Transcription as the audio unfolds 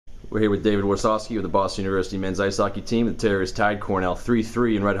We're here with David Warsofsky with the Boston University men's ice hockey team. The Terriers tied Cornell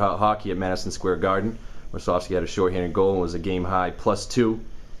 3-3 in red-hot hockey at Madison Square Garden. Warsofsky had a shorthanded goal and was a game-high +2.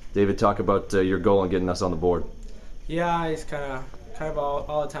 David, talk about your goal and getting us on the board. Yeah, I just kind of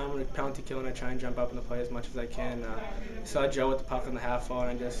all the time when I penalty kill and I try and jump up in the play as much as I can. Saw Joe with the puck in the half wall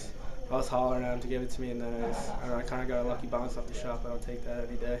and I was hollering at him to give it to me, and then I kind of got a lucky bounce off the shot, but I'll take that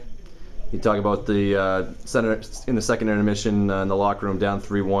any day. You talk about the center in the second intermission in the locker room, down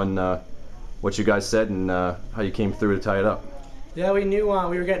 3-1. What you guys said and how you came through to tie it up. Yeah, we knew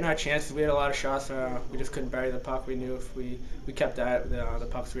we were getting our chances. We had a lot of shots. We just couldn't bury the puck. We knew if we kept at it, the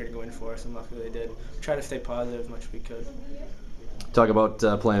pucks were going to go in for us, and luckily they did. We tried to stay positive as much as we could. Talk about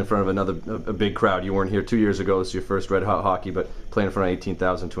playing in front of a big crowd. You weren't here 2 years ago. It's your first red hot hockey, but playing in front of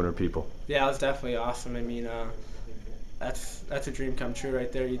 18,200 people. Yeah, it was definitely awesome. I mean, that's a dream come true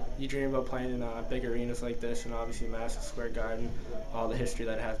right there. You dream about playing in big arenas like this, and obviously Madison Square Garden, all the history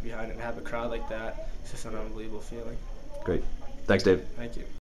that it has behind it, and have a crowd like that. It's just an unbelievable feeling. Great. Thanks, Dave. Thank you.